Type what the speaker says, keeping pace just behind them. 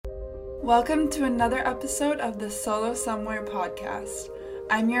Welcome to another episode of the Solo Somewhere podcast.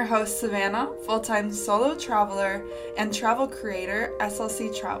 I'm your host, Savannah, full-time solo traveler and travel creator,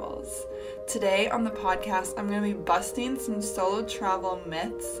 SLC Travels. Today on the podcast, I'm going to be busting some solo travel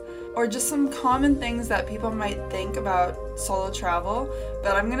myths, or just some common things that people might think about solo travel,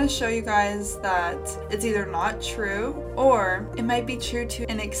 but I'm going to show you guys that it's either not true or it might be true to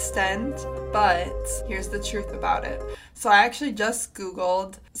an extent, but here's the truth about it. So I actually just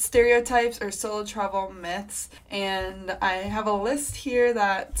Googled stereotypes or solo travel myths, and I have a list here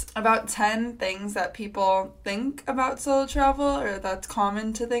that's about 10 things that people think about solo travel, or that's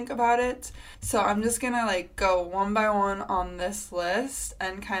common to think about it. So I'm just gonna go one by one on this list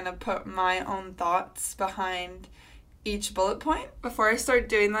and kind of put my own thoughts behind each bullet point. Before I start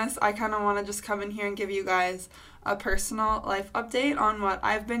doing this, I kind of want to just come in here and give you guys a personal life update on what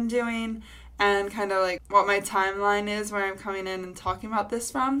I've been doing and kind of what my timeline is, where I'm coming in and talking about this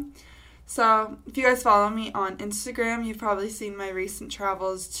from. So if you guys follow me on Instagram, you've probably seen my recent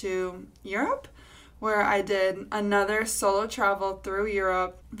travels to Europe, where I did another solo travel through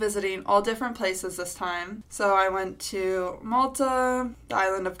Europe, visiting all different places this time. So I went to Malta, the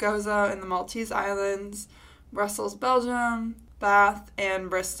island of Gozo in the Maltese Islands, Brussels, Belgium, Bath, and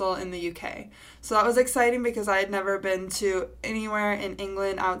Bristol in the UK. So that was exciting because I had never been to anywhere in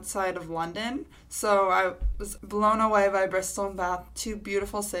England outside of London. So I was blown away by Bristol and Bath, two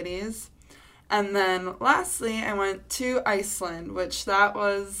beautiful cities. And then lastly, I went to Iceland, which that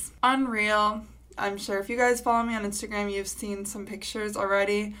was unreal. I'm sure if you guys follow me on Instagram, you've seen some pictures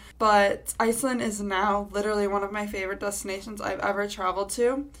already, but Iceland is now literally one of my favorite destinations I've ever traveled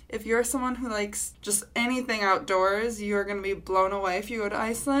to. If you're someone who likes just anything outdoors, you are going to be blown away if you go to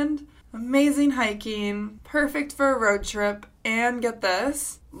Iceland. Amazing hiking, perfect for a road trip, and get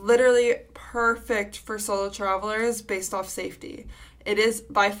this, literally perfect for solo travelers based off safety. It is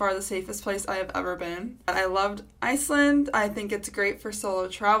by far the safest place I have ever been. I loved Iceland. I think it's great for solo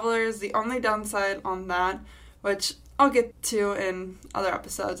travelers. The only downside on that, which I'll get to in other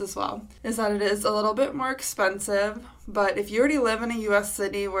episodes as well, is that it is a little bit more expensive. But if you already live in a US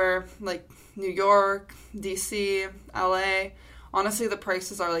city where New York, DC, LA, honestly the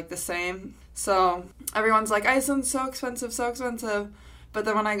prices are the same. So everyone's like, Iceland's so expensive, so expensive. But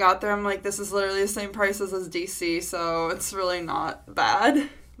then when I got there, I'm like, this is literally the same prices as DC, so it's really not bad.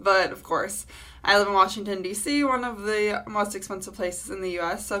 But of course, I live in Washington, DC, one of the most expensive places in the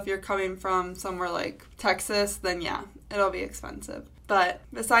US. So if you're coming from somewhere like Texas, then yeah, it'll be expensive. But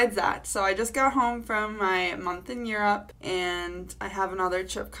besides that, so I just got home from my month in Europe, and I have another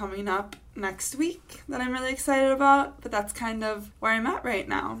trip coming up next week that I'm really excited about. But that's kind of where I'm at right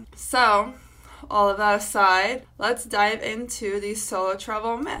now. So all of that aside, let's dive into these solo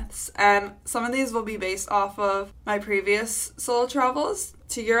travel myths. And some of these will be based off of my previous solo travels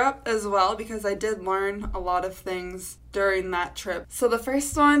to Europe as well, because I did learn a lot of things during that trip. So the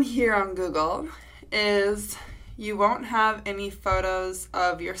first one here on Google is you won't have any photos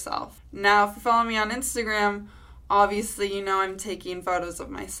of yourself. Now, if you follow me on Instagram, obviously you know I'm taking photos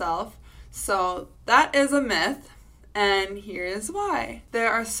of myself. So that is a myth. And here's why. There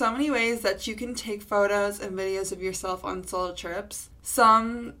are so many ways that you can take photos and videos of yourself on solo trips.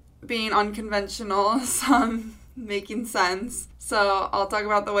 Some being unconventional, some making sense. So I'll talk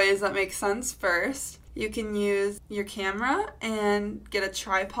about the ways that make sense first. You can use your camera and get a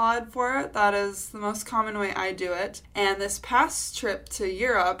tripod for it. That is the most common way I do it. And this past trip to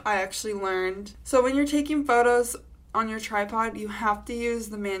Europe, I actually learned. So when you're taking photos on your tripod, you have to use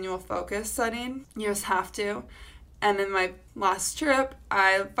the manual focus setting. You just have to. And in my last trip,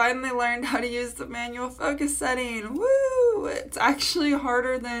 I finally learned how to use the manual focus setting. Woo! It's actually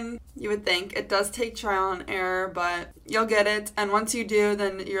harder than you would think. It does take trial and error, but you'll get it. And once you do,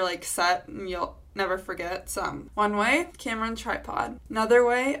 then you're set and you'll never forget. So one way, camera and tripod. Another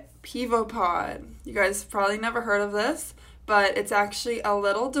way, pivopod. You guys have probably never heard of this, but it's actually a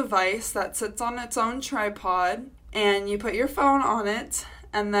little device that sits on its own tripod, and you put your phone on it.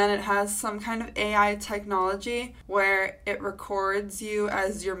 And then it has some kind of AI technology where it records you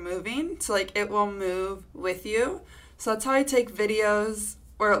as you're moving. So it will move with you. So that's how I take videos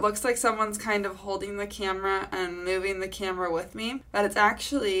where it looks like someone's kind of holding the camera and moving the camera with me. But it's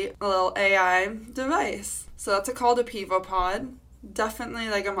actually a little AI device. So that's called a pivopod. Definitely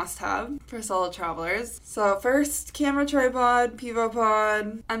a must-have for solo travelers. So first, camera, tripod,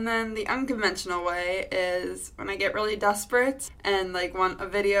 pivopod, and then the unconventional way is when I get really desperate and want a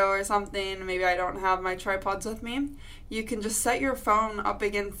video or something, maybe I don't have my tripods with me, you can just set your phone up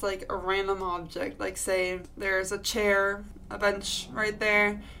against a random object. Say there's a chair, a bench right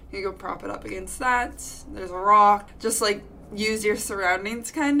there, you go prop it up against that, there's a rock, just use your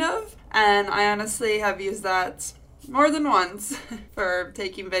surroundings, kind of. And I honestly have used that more than once for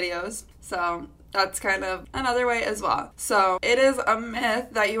taking videos. So that's kind of another way as well. So it is a myth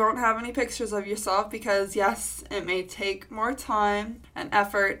that you won't have any pictures of yourself because, yes, it may take more time and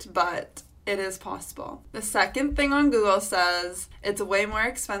effort, but it is possible. The second thing on Google says it's way more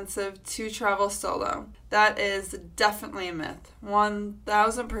expensive to travel solo. That is definitely a myth,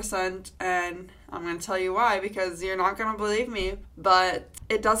 1000%, and I'm going to tell you why, because you're not going to believe me, but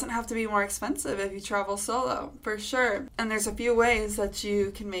it doesn't have to be more expensive if you travel solo, for sure. And there's a few ways that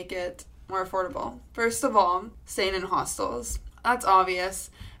you can make it more affordable. First of all, staying in hostels. That's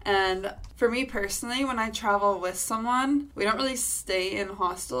obvious. And for me personally, when I travel with someone, we don't really stay in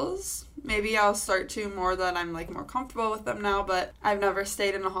hostels. Maybe I'll start to more that I'm like more comfortable with them now, but I've never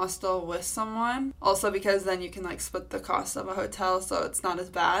stayed in a hostel with someone. Also because then you can like split the cost of a hotel, so it's not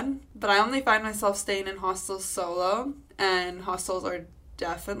as bad. But I only find myself staying in hostels solo, and hostels are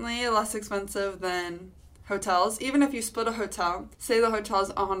definitely less expensive than hotels. Even if you split a hotel, say the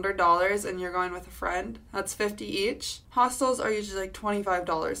hotel's $100 and you're going with a friend, that's $50 each. Hostels are usually like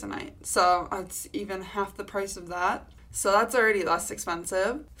 $25 a night, so that's even half the price of that. So that's already less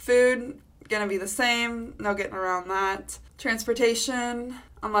expensive. Food, gonna be the same, no getting around that. Transportation,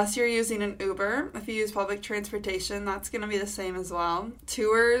 unless you're using an Uber, if you use public transportation, that's gonna be the same as well.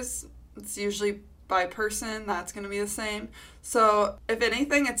 Tours, it's usually by person, that's going to be the same. So if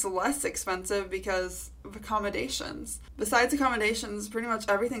anything, it's less expensive because of accommodations. Besides accommodations, pretty much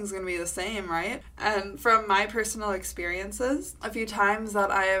everything's going to be the same, right? And from my personal experiences, a few times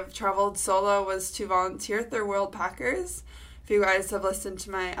that I have traveled solo was to volunteer through World Packers. If you guys have listened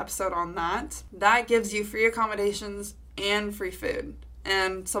to my episode on that, that gives you free accommodations and free food,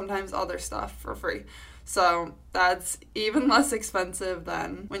 and sometimes other stuff for free. So that's even less expensive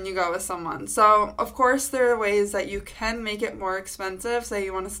than when you go with someone. So of course there are ways that you can make it more expensive. Say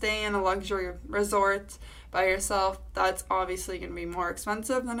you want to stay in a luxury resort by yourself, that's obviously going to be more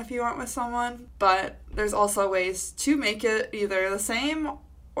expensive than if you went with someone. But there's also ways to make it either the same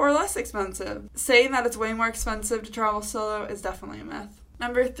or less expensive. Saying that it's way more expensive to travel solo is definitely a myth.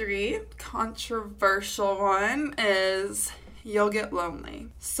 Number 3, controversial one, is you'll get lonely.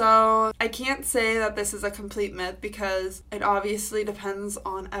 So I can't say that this is a complete myth because it obviously depends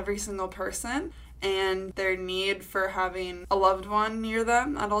on every single person and their need for having a loved one near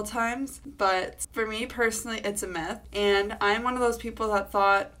them at all times. But for me personally, it's a myth. And I'm one of those people that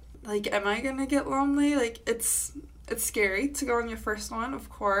thought, like, am I gonna get lonely? Like, it's scary to go on your first one, of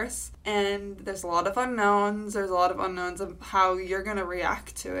course, and there's a lot of unknowns. There's a lot of unknowns of how you're gonna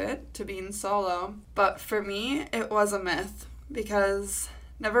react to it, to being solo. But for me, it was a myth because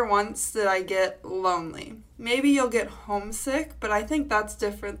never once did I get lonely. Maybe you'll get homesick, but I think that's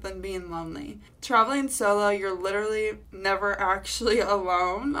different than being lonely. Traveling solo, you're literally never actually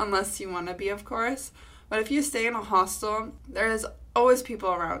alone, unless you want to be, of course. But if you stay in a hostel, there is always people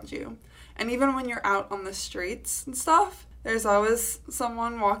around you. And even when you're out on the streets and stuff, there's always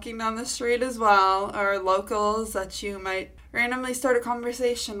someone walking down the street as well, or locals that you might randomly start a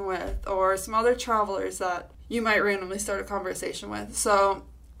conversation with, or some other travelers that you might randomly start a conversation with. So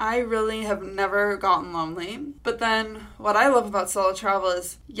I really have never gotten lonely. But then what I love about solo travel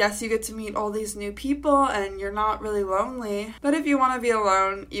is, yes, you get to meet all these new people and you're not really lonely. But if you want to be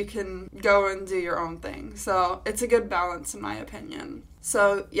alone, you can go and do your own thing. So it's a good balance in my opinion.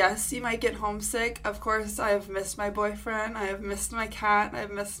 So yes, you might get homesick. Of course, I have missed my boyfriend. I have missed my cat.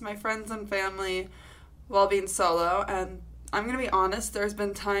 I've missed my friends and family while being solo. And I'm going to be honest, there's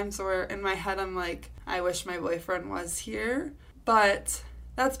been times where in my head I'm like, I wish my boyfriend was here. But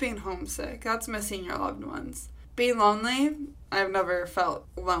that's being homesick. That's missing your loved ones. Being lonely, I've never felt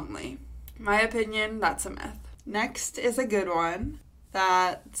lonely. In my opinion, that's a myth. Next is a good one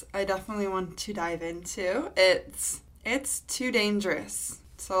that I definitely want to dive into. It's too dangerous,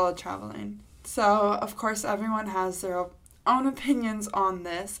 solo traveling. So, of course, everyone has their own opinions on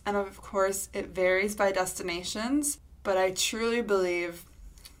this, and of course, it varies by destinations, but I truly believe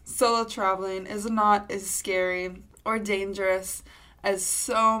solo traveling is not as scary or dangerous as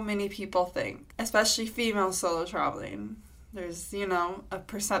so many people think, especially female solo traveling. There's, a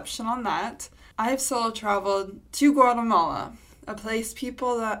perception on that. I've solo traveled to Guatemala, a place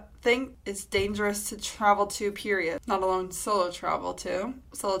people that think it's dangerous to travel to, period. Not alone solo travel to.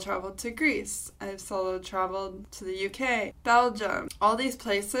 Solo traveled to Greece. I've solo traveled to the UK, Belgium, all these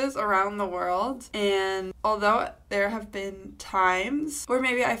places around the world. And although there have been times where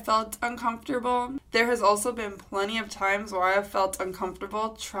maybe I felt uncomfortable, there has also been plenty of times where I have felt uncomfortable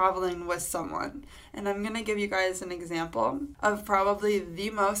traveling with someone. And I'm going to give you guys an example of probably the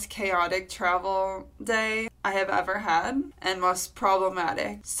most chaotic travel day I have ever had and most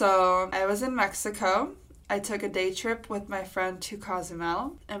problematic. So I was in Mexico. I took a day trip with my friend to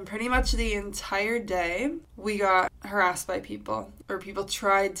Cozumel, and pretty much the entire day we got harassed by people, or people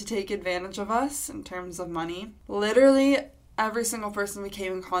tried to take advantage of us in terms of money. Literally every single person we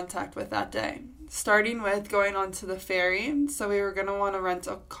came in contact with that day. Starting with going onto the ferry. So we were going to want to rent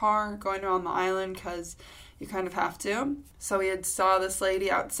a car going around the island because you kind of have to. So we had saw this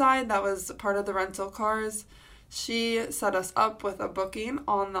lady outside that was part of the rental cars. She set us up with a booking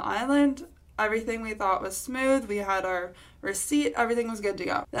on the island. Everything we thought was smooth. We had our receipt. Everything was good to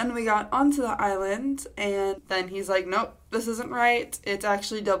go. Then we got onto the island and then he's like, nope, this isn't right. It's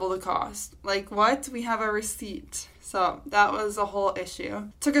actually double the cost. Like, what? We have a receipt. So that was a whole issue.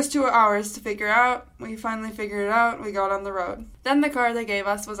 Took us 2 hours to figure out. We finally figured it out. We got on the road. Then the car they gave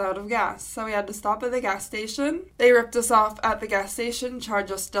us was out of gas. So we had to stop at the gas station. They ripped us off at the gas station,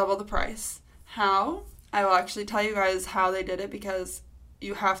 charged us double the price. How? I will actually tell you guys how they did it because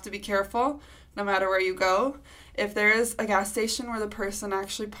you have to be careful no matter where you go. If there is a gas station where the person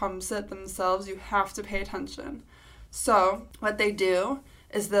actually pumps it themselves, you have to pay attention. So what they do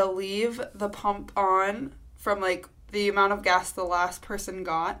is they'll leave the pump on from like the amount of gas the last person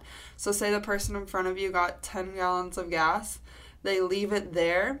got. So say the person in front of you got 10 gallons of gas. They leave it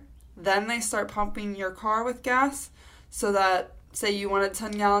there. Then they start pumping your car with gas so that, say you wanted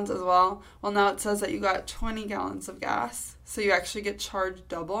 10 gallons as well. Well, now it says that you got 20 gallons of gas. So you actually get charged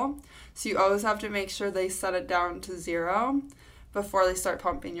double. So you always have to make sure they set it down to 0 before they start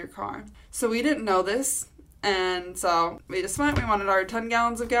pumping your car. So we didn't know this. And so we just went. We wanted our 10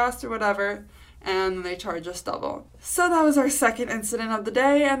 gallons of gas or whatever. And they charged us double. So that was our second incident of the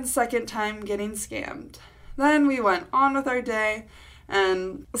day and second time getting scammed. Then we went on with our day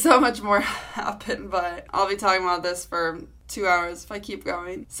and so much more happened, but I'll be talking about this for 2 hours if I keep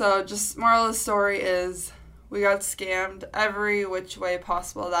going. So just moral of the story is we got scammed every which way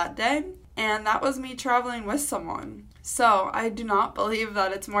possible that day. And that was me traveling with someone. So I do not believe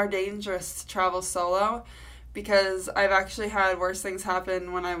that it's more dangerous to travel solo, because I've actually had worse things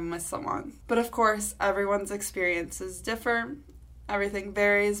happen when I'm with someone. But of course, everyone's experience is different. Everything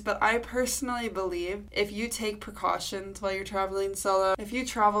varies, but I personally believe if you take precautions while you're traveling solo, if you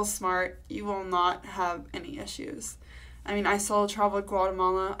travel smart, you will not have any issues. I mean, I solo traveled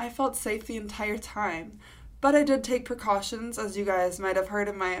Guatemala. I felt safe the entire time, but I did take precautions, as you guys might have heard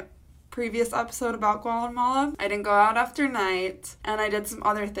in my previous episode about Guatemala. I didn't go out after night, and I did some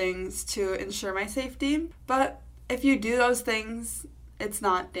other things to ensure my safety. But if you do those things, it's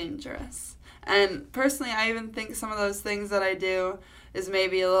not dangerous. And personally, I even think some of those things that I do is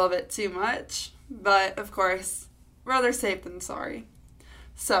maybe a little bit too much. But of course, rather safe than sorry.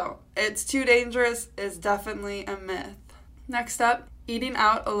 So, it's too dangerous is definitely a myth. Next up, eating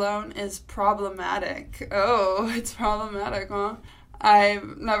out alone is problematic. Oh, it's problematic, huh?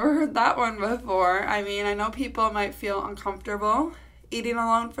 I've never heard that one before. I mean, I know people might feel uncomfortable eating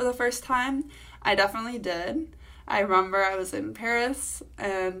alone for the first time. I definitely did. I remember I was in Paris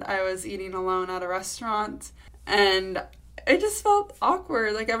and I was eating alone at a restaurant and it just felt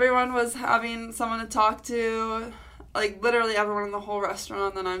awkward. Like everyone was having someone to talk to, like literally everyone in the whole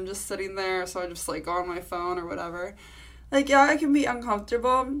restaurant, and I'm just sitting there, so I just like go on my phone or whatever. Like, yeah, it can be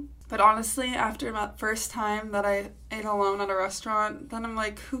uncomfortable. But honestly, after that first time that I ate alone at a restaurant, then I'm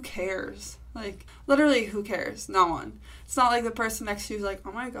like, who cares? Like, literally, who cares? No one. It's not like the person next to you is like,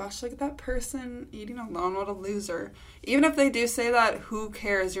 oh my gosh, look at that person eating alone, what a loser. Even if they do say that, who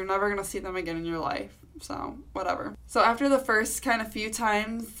cares? You're never going to see them again in your life. So, whatever. So after the first kind of few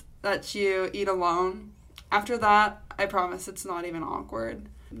times that you eat alone, after that, I promise it's not even awkward.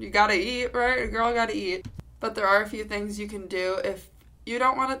 You gotta eat, right? A girl gotta eat. But there are a few things you can do if you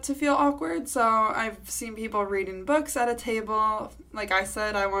don't want it to feel awkward. So I've seen people reading books at a table. Like I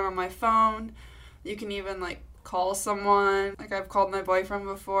said, I went on my phone. You can even like call someone. Like I've called my boyfriend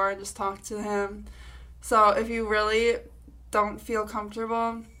before and just talked to him. So if you really don't feel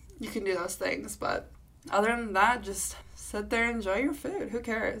comfortable, you can do those things. But other than that, just sit there and enjoy your food. Who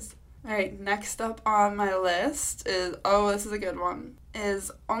cares? All right, next up on my list is, this is a good one,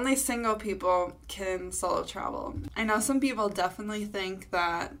 is only single people can solo travel. I know some people definitely think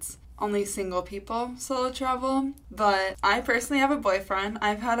that only single people solo travel, but I personally have a boyfriend.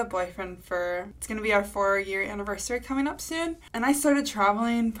 I've had a boyfriend it's going to be our 4-year anniversary coming up soon, and I started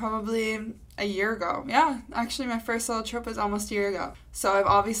traveling probably a year ago. Yeah, actually my first solo trip was almost a year ago. So I've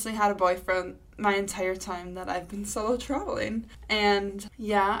obviously had a boyfriend my entire time that I've been solo traveling. And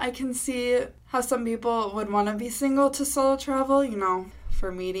yeah, I can see how some people would want to be single to solo travel,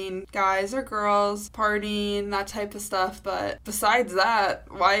 for meeting guys or girls, partying, that type of stuff. But besides that,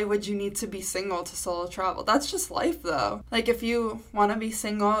 why would you need to be single to solo travel? That's just life, though. Like, if you want to be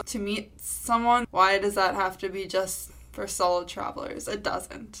single to meet someone, why does that have to be just for solo travelers? It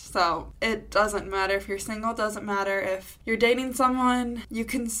doesn't. So it doesn't matter if you're single, doesn't matter if you're dating someone, you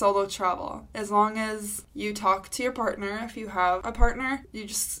can solo travel. As long as you talk to your partner. If you have a partner,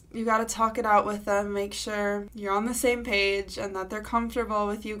 you gotta talk it out with them, make sure you're on the same page and that they're comfortable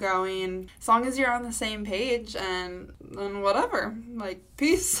with you going. As long as you're on the same page, and then whatever, like,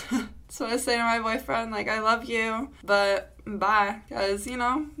 peace. That's what I say to my boyfriend, like, I love you, but bye. Because, you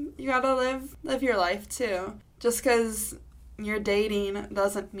gotta live your life too. Just because you're dating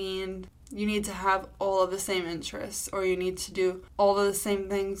doesn't mean you need to have all of the same interests or you need to do all of the same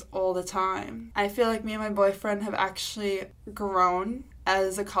things all the time. I feel like me and my boyfriend have actually grown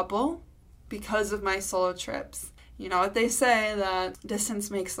as a couple because of my solo trips. You know what they say, that distance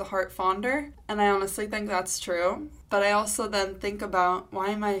makes the heart fonder, and I honestly think that's true. But I also then think about, why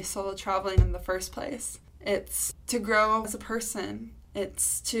am I solo traveling in the first place? It's to grow as a person.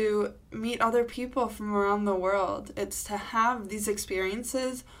 It's to meet other people from around the world. It's to have these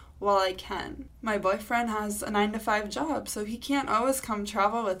experiences while I can. My boyfriend has a 9-to-5 job, so he can't always come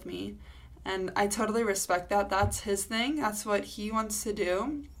travel with me. And I totally respect that. That's his thing. That's what he wants to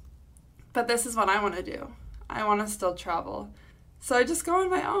do. But this is what I want to do. I want to still travel. So I just go on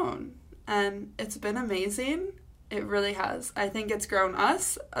my own. And it's been amazing. It really has. I think it's grown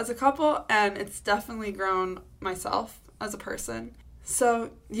us as a couple, and it's definitely grown myself as a person. So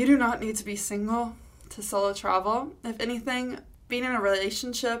you do not need to be single to solo travel. If anything, being in a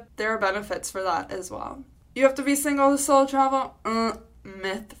relationship, there are benefits for that as well. You have to be single to solo travel?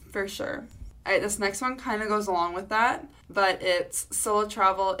 Myth for sure. Alright, this next one kind of goes along with that, but it's solo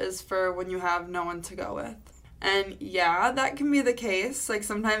travel is for when you have no one to go with. And yeah, that can be the case. Like,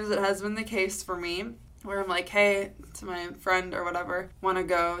 sometimes it has been the case for me, where I'm like, hey, to my friend or whatever, want to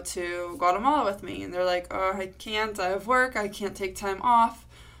go to Guatemala with me? And they're like, oh, I can't, I have work, I can't take time off.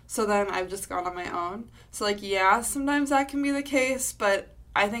 So then I've just gone on my own. So, like, yeah, sometimes that can be the case, but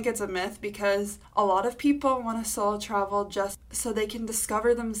I think it's a myth, because a lot of people want to solo travel just so they can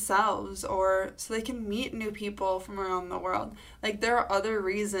discover themselves or so they can meet new people from around the world. Like, there are other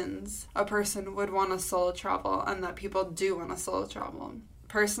reasons a person would want to solo travel, and that people do want to solo travel.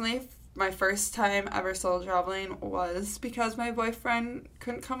 Personally, my first time ever solo traveling was because my boyfriend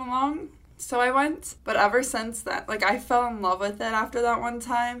couldn't come along, so I went. But ever since then, like, I fell in love with it after that one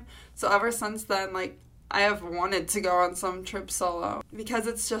time. So ever since then, like, I have wanted to go on some trip solo because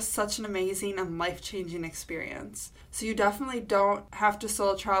it's just such an amazing and life-changing experience. So you definitely don't have to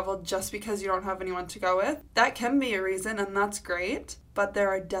solo travel just because you don't have anyone to go with. That can be a reason, and that's great, but there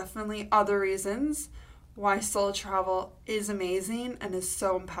are definitely other reasons why solo travel is amazing and is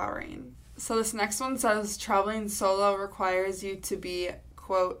so empowering. So this next one says traveling solo requires you to be,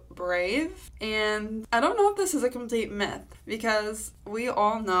 quote, brave. And I don't know if this is a complete myth, because we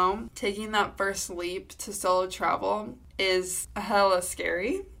all know taking that first leap to solo travel is hella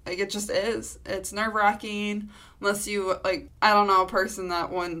scary. Like, it just is. It's nerve-wracking, unless you, like, I don't know a person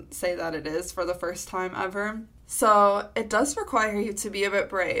that wouldn't say that it is for the first time ever. So it does require you to be a bit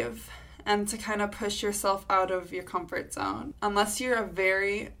brave and to kind of push yourself out of your comfort zone. Unless you're a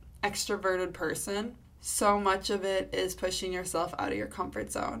very extroverted person, so much of it is pushing yourself out of your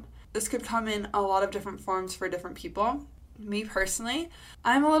comfort zone. This could come in a lot of different forms for different people. Me personally,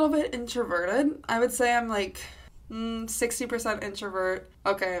 I'm a little bit introverted. I would say I'm like 60% introvert.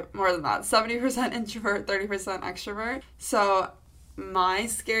 Okay, more than that. 70% introvert, 30% extrovert. So my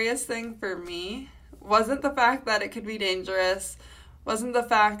scariest thing for me wasn't the fact that it could be dangerous, wasn't the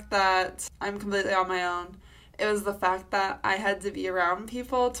fact that I'm completely on my own. It was the fact that I had to be around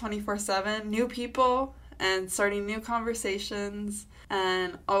people 24/7, new people, and starting new conversations,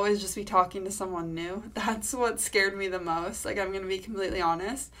 and always just be talking to someone new. That's what scared me the most. Like, I'm going to be completely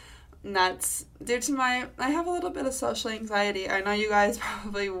honest. And that's due to I have a little bit of social anxiety. I know you guys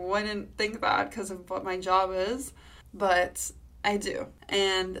probably wouldn't think that because of what my job is, but I do.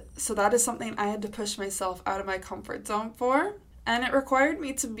 And so that is something I had to push myself out of my comfort zone for. And it required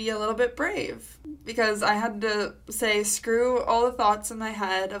me to be a little bit brave because I had to say screw all the thoughts in my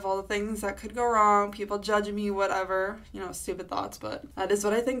head of all the things that could go wrong, people judging me, whatever, stupid thoughts, but that is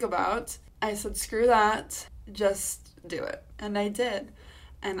what I think about. I said screw that, just do it. And I did.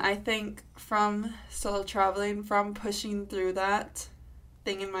 And I think from solo traveling, from pushing through that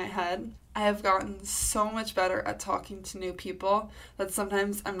thing in my head, I have gotten so much better at talking to new people that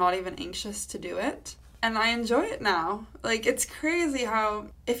sometimes I'm not even anxious to do it. And I enjoy it now. Like, it's crazy how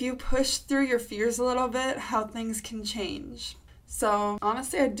if you push through your fears a little bit, how things can change. So,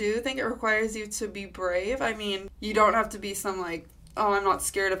 honestly, I do think it requires you to be brave. I mean, you don't have to be some, like, oh, I'm not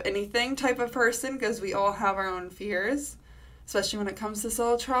scared of anything type of person, because we all have our own fears, especially when it comes to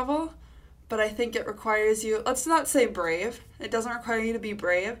solo travel. But I think it requires you, let's not say brave. It doesn't require you to be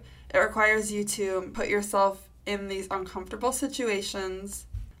brave. It requires you to put yourself in these uncomfortable situations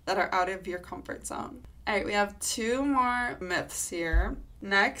that are out of your comfort zone. All right, we have 2 more myths here.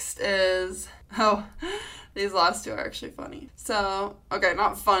 Next is, these last 2 are actually funny. So, okay,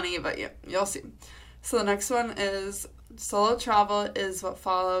 not funny, but yeah, you'll see. So the next one is, solo travel is what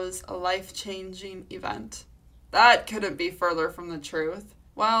follows a life-changing event. That couldn't be further from the truth.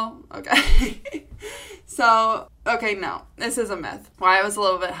 Well, okay. No, this is a myth. Why I was a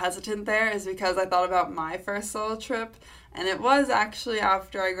little bit hesitant there is because I thought about my first solo trip, and it was actually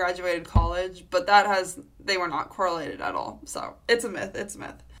after I graduated college, but they were not correlated at all. So it's a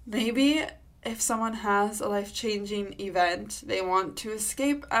myth. Maybe if someone has a life-changing event, they want to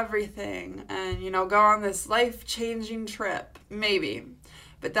escape everything and, go on this life-changing trip. Maybe.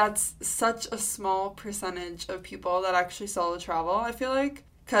 But that's such a small percentage of people that actually solo travel, I feel like.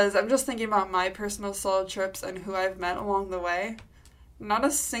 Because I'm just thinking about my personal solo trips and who I've met along the way. Not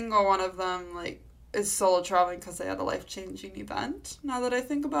a single one of them, is solo traveling because they had a life-changing event, now that I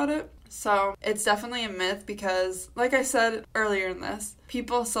think about it. So it's definitely a myth because, like I said earlier in this,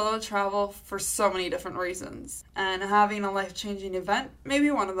 people solo travel for so many different reasons. And having a life-changing event may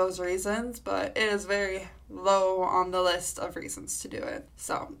be one of those reasons, but it is very low on the list of reasons to do it.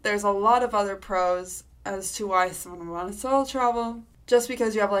 So there's a lot of other pros as to why someone would want to solo travel. Just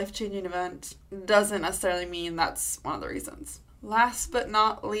because you have a life-changing event doesn't necessarily mean that's one of the reasons. Last but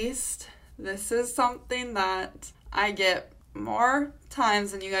not least, this is something that I get more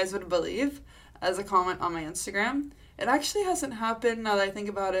times than you guys would believe as a comment on my Instagram. It actually hasn't happened, now that I think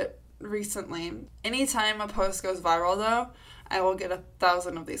about it, recently. Anytime a post goes viral, though, I will get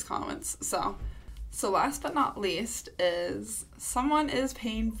 1,000 of these comments. So last but not least is someone is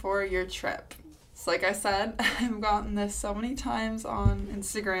paying for your trip. So like I said, I've gotten this so many times on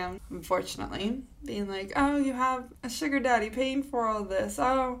Instagram, unfortunately, being like, oh, you have a sugar daddy paying for all this.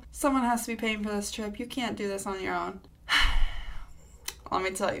 Oh, someone has to be paying for this trip. You can't do this on your own. Let me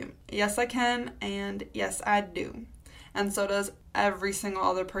tell you, yes, I can, and yes, I do. And so does every single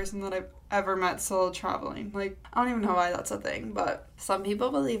other person that I've ever met solo traveling. I don't even know why that's a thing, but some people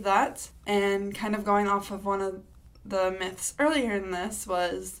believe that. And kind of going off of one of the myths earlier in this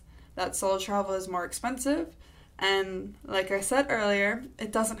was that solo travel is more expensive. And like I said earlier,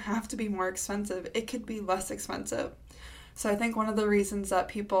 it doesn't have to be more expensive. It could be less expensive. So I think one of the reasons that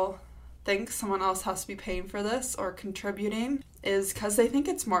people think someone else has to be paying for this or contributing is because they think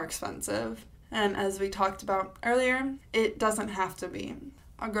it's more expensive. And as we talked about earlier, it doesn't have to be.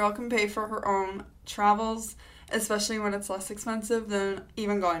 A girl can pay for her own travels, especially when it's less expensive than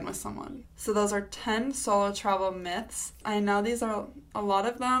even going with someone. So those are 10 solo travel myths. I know these are, a lot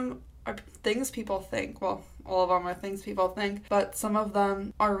of them are things people think. Well, all of them are things people think, but some of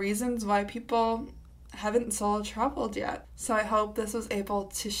them are reasons why people haven't solo traveled yet. So I hope this was able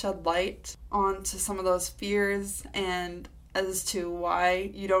to shed light onto some of those fears and as to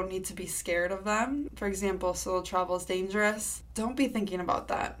why you don't need to be scared of them. For example, solo travel is dangerous. Don't be thinking about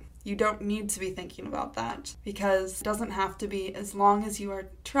that. You don't need to be thinking about that because it doesn't have to be, as long as you are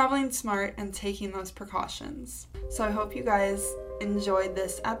traveling smart and taking those precautions. So I hope you guys enjoyed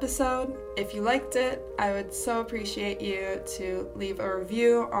this episode. If you liked it, I would so appreciate you to leave a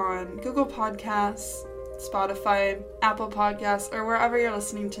review on Google Podcasts, Spotify, Apple Podcasts, or wherever you're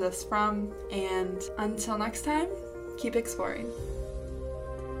listening to this from. And until next time, keep exploring.